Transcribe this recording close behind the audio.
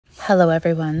Hello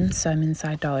everyone, so I'm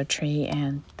inside Dollar Tree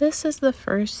and this is the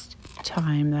first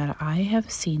time that I have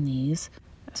seen these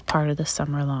as part of the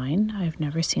summer line. I've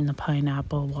never seen the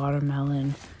pineapple,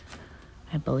 watermelon,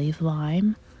 I believe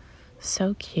lime.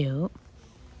 So cute.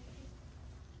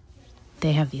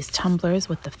 They have these tumblers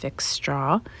with the fixed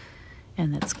straw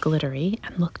and it's glittery.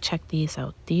 And look, check these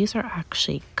out. These are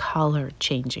actually color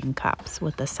changing cups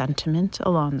with the sentiment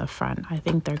along the front. I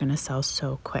think they're going to sell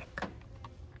so quick.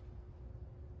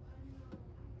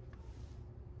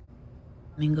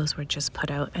 Flamingos were just put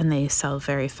out and they sell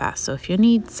very fast. So if you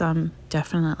need some,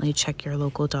 definitely check your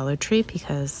local Dollar Tree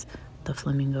because the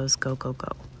flamingos go, go, go.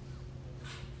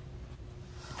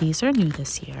 These are new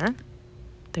this year.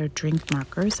 They're drink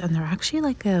markers and they're actually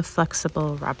like a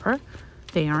flexible rubber.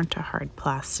 They aren't a hard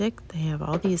plastic. They have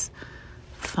all these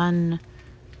fun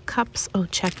cups. Oh,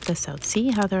 check this out.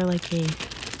 See how they're like a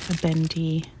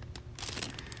bendy.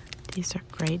 These are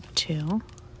great too.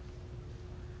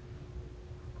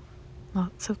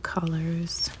 Lots of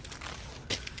colors,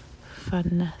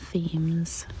 fun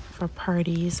themes for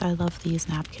parties. I love these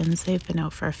napkins. They've been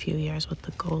out for a few years with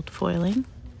the gold foiling.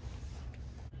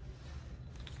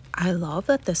 I love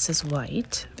that this is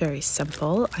white, very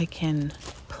simple. I can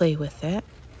play with it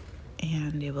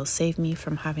and it will save me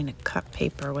from having to cut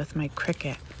paper with my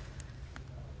Cricut.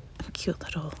 Cute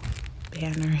little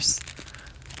banners.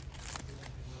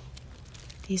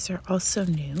 These are also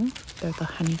new. They're the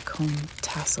honeycomb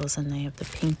tassels and they have the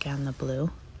pink and the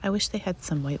blue. I wish they had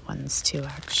some white ones too,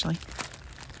 actually.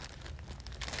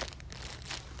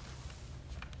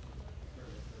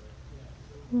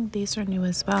 Ooh, these are new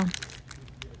as well.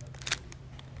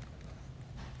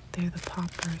 They're the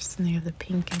poppers and they have the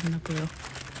pink and the blue.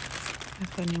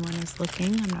 If anyone is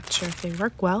looking, I'm not sure if they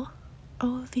work well.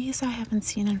 Oh, these I haven't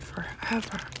seen in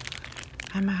forever.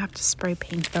 I might have to spray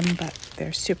paint them, but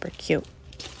they're super cute.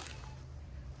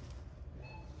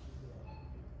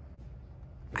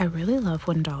 I really love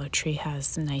when Dollar Tree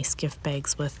has nice gift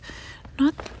bags with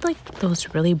not like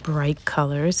those really bright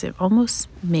colors. It almost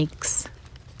makes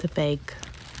the bag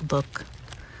look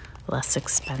less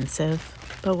expensive.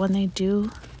 But when they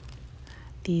do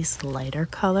these lighter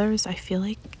colors, I feel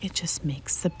like it just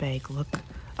makes the bag look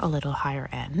a little higher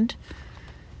end.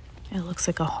 It looks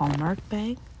like a Hallmark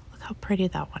bag. Look how pretty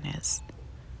that one is.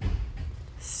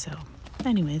 So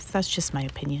anyways, that's just my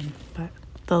opinion, but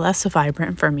the less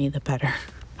vibrant for me, the better.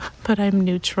 But I'm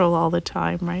neutral all the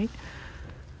time, right?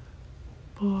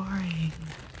 Boring.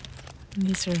 And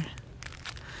these are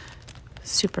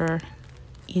super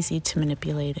easy to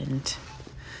manipulate and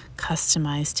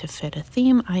customize to fit a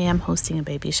theme. I am hosting a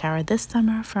baby shower this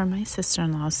summer for my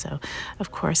sister-in-law, so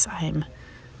of course I'm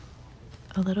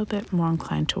a little bit more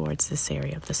inclined towards this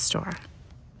area of the store.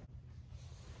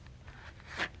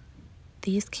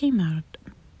 These came out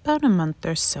about a month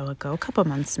or so ago, a couple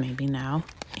months maybe now,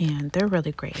 and they're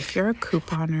really great. If you're a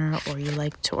couponer or you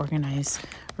like to organize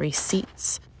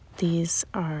receipts, these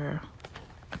are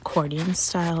accordion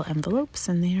style envelopes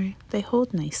and they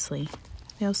hold nicely.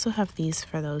 They also have these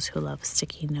for those who love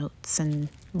sticky notes and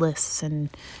lists and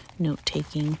note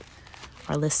taking,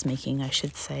 or list making I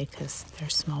should say, because they're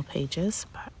small pages.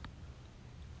 But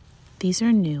these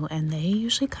are new and they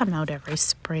usually come out every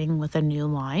spring with a new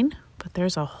line. But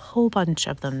there's a whole bunch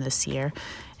of them this year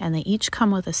and they each come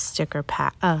with a sticker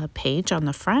page on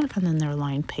the front and then they're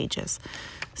lined pages.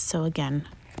 So again,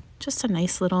 just a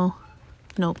nice little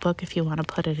notebook if you want to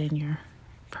put it in your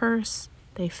purse.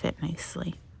 They fit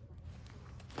nicely.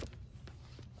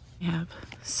 We have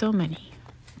so many.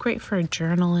 Great for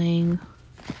journaling,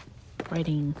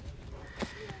 writing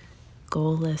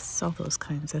goal lists, all those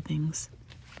kinds of things.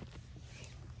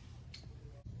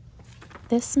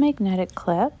 This magnetic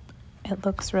clip, it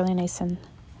looks really nice and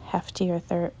hefty or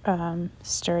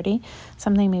sturdy.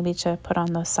 Something maybe to put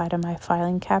on the side of my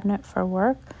filing cabinet for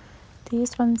work.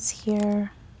 These ones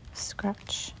here,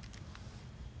 scratch.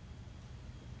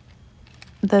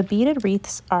 The beaded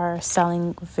wreaths are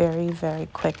selling very, very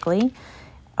quickly.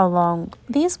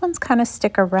 These ones kind of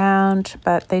stick around,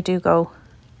 but they do go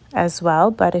as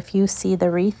well. But if you see the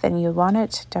wreath and you want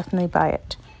it, definitely buy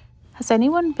it. Has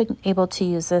anyone been able to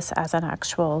use this as an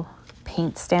actual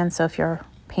paint stand? So if you're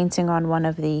painting on one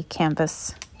of the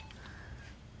canvases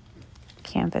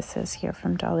here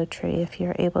from Dollar Tree, if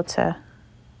you're able to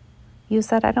use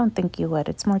that, I don't think you would.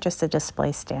 It's more just a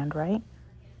display stand, right?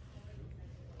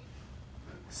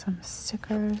 Some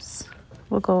stickers.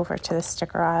 We'll go over to the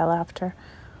sticker aisle after.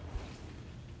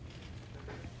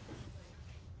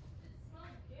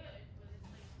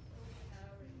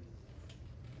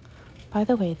 By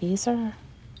the way, these are,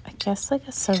 I guess, like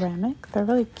a ceramic. They're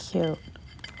really cute.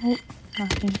 Oh,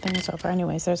 knocking things over.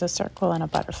 Anyways, there's a circle and a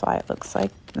butterfly, it looks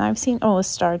like. And I've seen, oh, a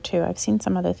star too. I've seen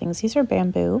some other things. These are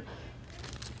bamboo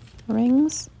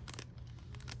rings.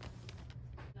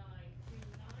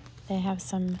 They have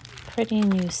some pretty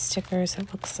new stickers,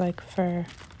 it looks like, for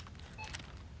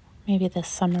maybe the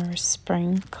summer or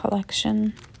spring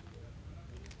collection.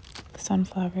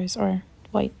 Sunflowers, or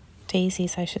white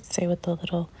daisies, I should say, with the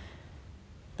little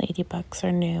ladybugs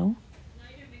are new.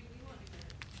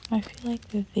 I feel like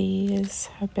these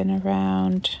have been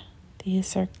around.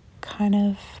 These are kind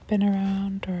of been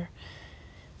around, or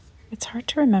it's hard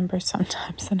to remember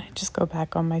sometimes, and I just go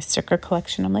back on my sticker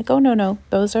collection. I'm like, oh, no,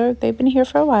 they've been here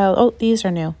for a while. Oh, these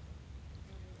are new.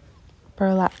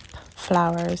 Burlap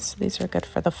flowers. These are good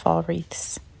for the fall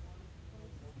wreaths.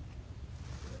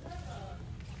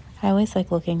 I always like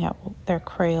looking at their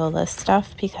Crayola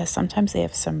stuff because sometimes they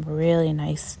have some really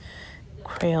nice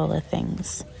Crayola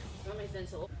things.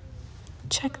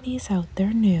 Check these out,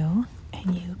 they're new,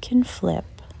 and you can flip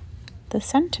the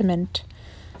sentiment.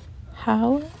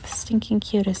 How stinking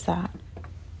cute is that?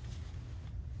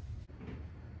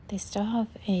 They still have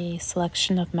a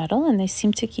selection of metal, and they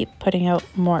seem to keep putting out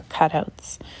more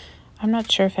cutouts. I'm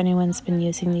not sure if anyone's been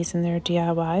using these in their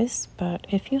DIYs, but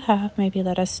if you have, maybe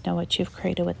let us know what you've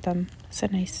created with them. It's a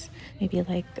nice, maybe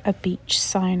like a beach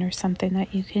sign or something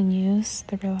that you can use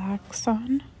the relax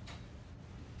on.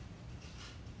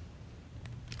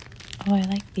 Oh, I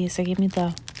like these. They give me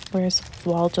the Where's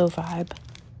Waldo vibe.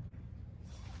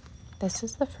 This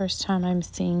is the first time I'm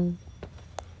seeing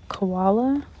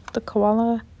koala. The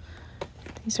koala,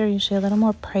 these are usually a little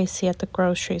more pricey at the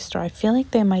grocery store. I feel like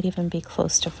they might even be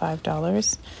close to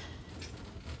 $5,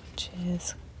 which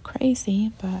is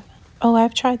crazy, but oh,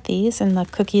 I've tried these in the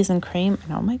cookies and cream,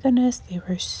 and oh my goodness, they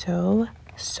were so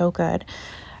good.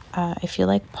 If you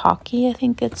like Pocky, I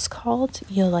think it's called,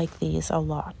 you'll like these a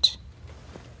lot.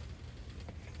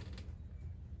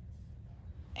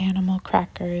 Animal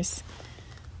crackers.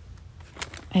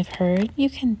 I've heard you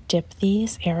can dip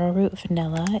these arrowroot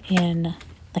vanilla in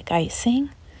like icing,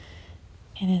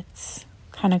 and it's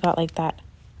kind of got like that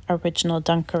original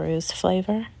Dunkaroos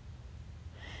flavor.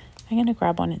 I'm gonna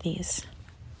grab one of these.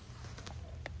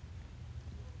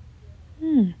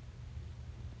 I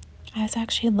was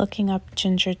actually looking up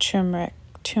ginger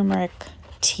turmeric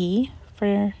tea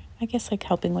for, I guess, like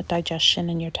helping with digestion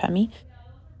in your tummy.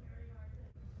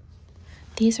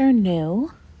 These are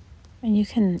new, and you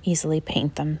can easily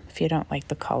paint them if you don't like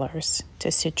the colors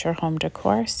to suit your home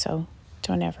decor. So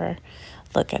don't ever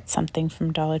look at something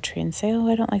from Dollar Tree and say, oh,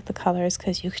 I don't like the colors,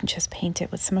 because you can just paint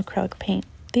it with some acrylic paint.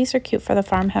 These are cute for the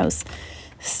farmhouse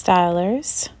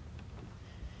stylers.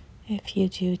 If you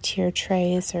do tier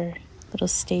trays or little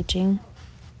staging.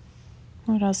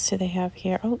 What else do they have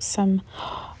here? Oh,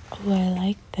 oh, I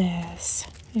like this.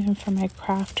 Even for my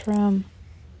craft room.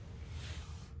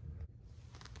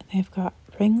 They've got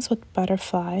rings with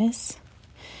butterflies.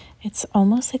 It's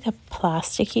almost like a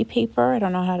plasticky paper. I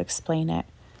don't know how to explain it.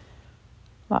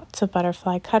 Lots of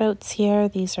butterfly cutouts here.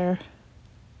 These are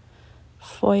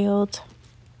foiled.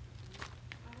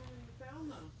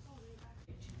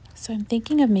 So I'm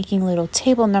thinking of making little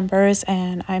table numbers,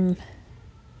 and I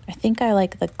think I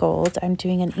like the gold. I'm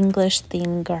doing an English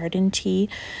themed garden tea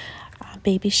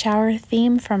baby shower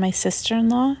theme for my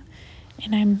sister-in-law,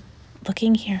 and I'm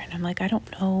looking here and I'm like, I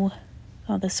don't know.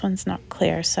 Oh, this one's not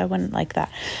clear, so I wouldn't like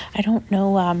that. I don't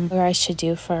know where I should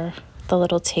do for the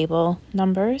little table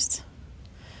numbers.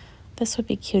 This would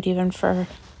be cute even for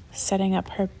setting up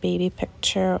her baby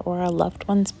picture or a loved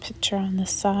one's picture on the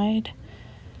side.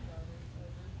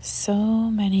 So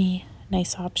many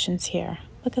nice options here.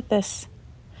 Look at this.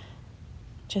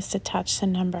 Just attach the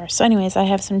number. So anyways, I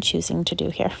have some choosing to do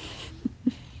here.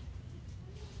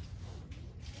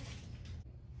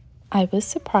 I was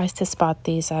surprised to spot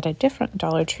these at a different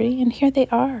Dollar Tree, and here they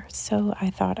are. So I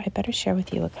thought I better share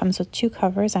with you. It comes with 2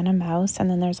 covers and a mouse, and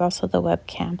then there's also the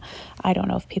webcam. I don't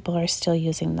know if people are still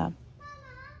using them.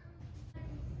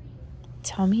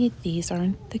 Tell me these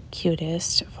aren't the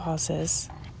cutest vases.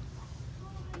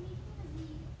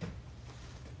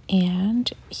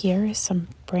 And here is some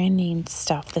brand name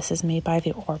stuff. This is made by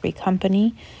the Orbi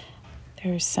company.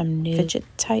 There's some new fidget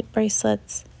type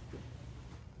bracelets.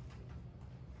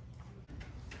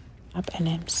 And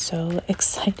I'm so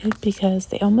excited because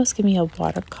they almost give me a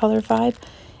watercolor vibe,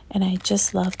 and I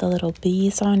just love the little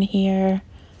bees on here.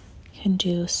 You can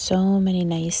do so many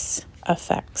nice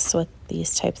effects with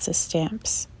these types of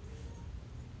stamps.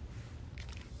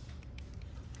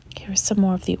 Here's some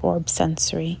more of the orb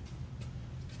sensory,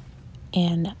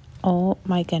 and oh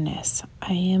my goodness,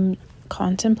 I am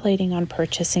contemplating on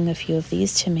purchasing a few of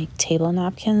these to make table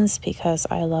napkins because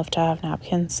I love to have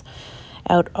napkins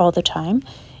out all the time.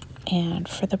 And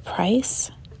for the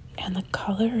price and the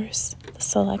colors, the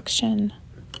selection,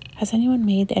 has anyone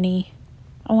made any?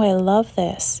 Oh, I love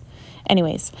this.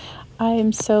 Anyways,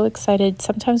 I'm so excited.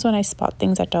 Sometimes when I spot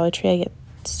things at Dollar Tree, I get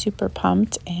super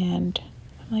pumped and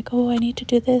I'm like, oh, I need to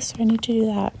do this or I need to do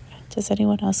that. Does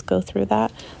anyone else go through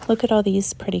that? Look at all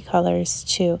these pretty colors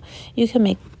too. You can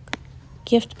make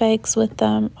gift bags with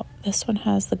them. Oh, this one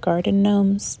has the garden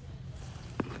gnomes.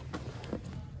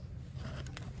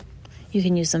 You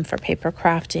can use them for paper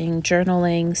crafting,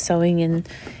 journaling, sewing in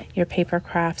your paper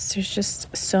crafts. There's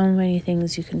just so many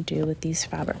things you can do with these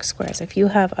fabric squares. If you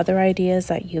have other ideas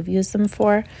that you've used them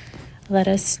for, let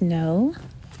us know,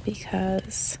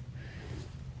 because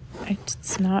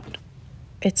it's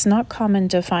not common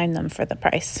to find them for the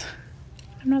price.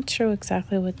 I'm not sure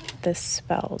exactly what this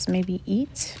spells. Maybe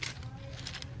eat?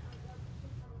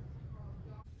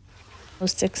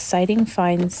 Most exciting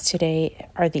finds today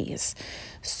are these.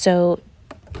 So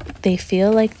they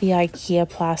feel like the IKEA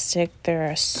plastic.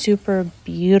 They're a super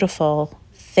beautiful,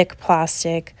 thick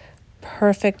plastic,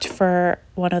 perfect for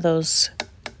one of those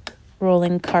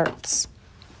rolling carts.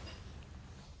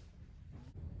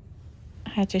 I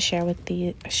had to share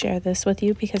this with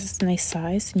you because it's a nice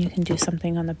size and you can do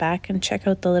something on the back. And check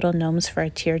out the little gnomes for a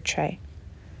tiered tray.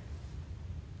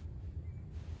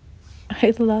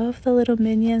 I love the little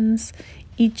minions,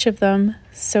 each of them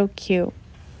so cute.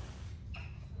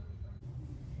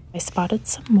 I spotted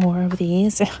some more of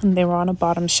these and they were on a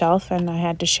bottom shelf and I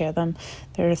had to share them.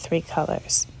 There are 3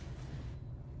 colors.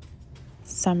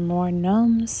 Some more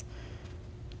gnomes.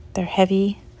 They're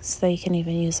heavy, so you can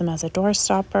even use them as a door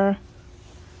stopper.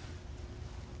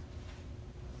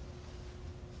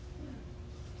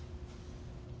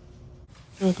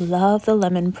 I love the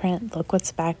lemon print. Look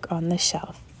what's back on the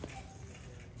shelf.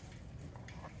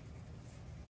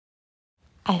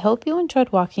 I hope you enjoyed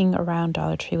walking around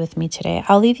Dollar Tree with me today.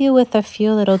 I'll leave you with a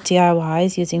few little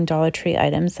DIYs using Dollar Tree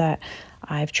items that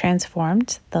I've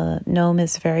transformed. The gnome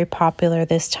is very popular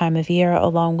this time of year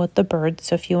along with the birds.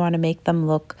 So if you want to make them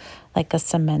look like a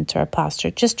cement or a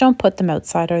plaster, just don't put them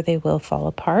outside or they will fall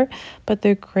apart. But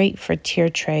they're great for tier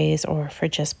trays or for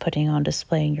just putting on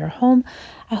display in your home.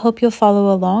 I hope you'll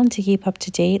follow along to keep up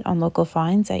to date on local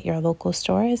finds at your local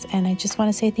stores. And I just want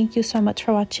to say thank you so much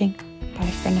for watching. Bye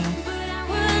for now.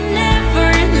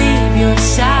 Your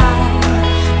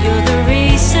side, you're the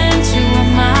reason to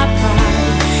my pride.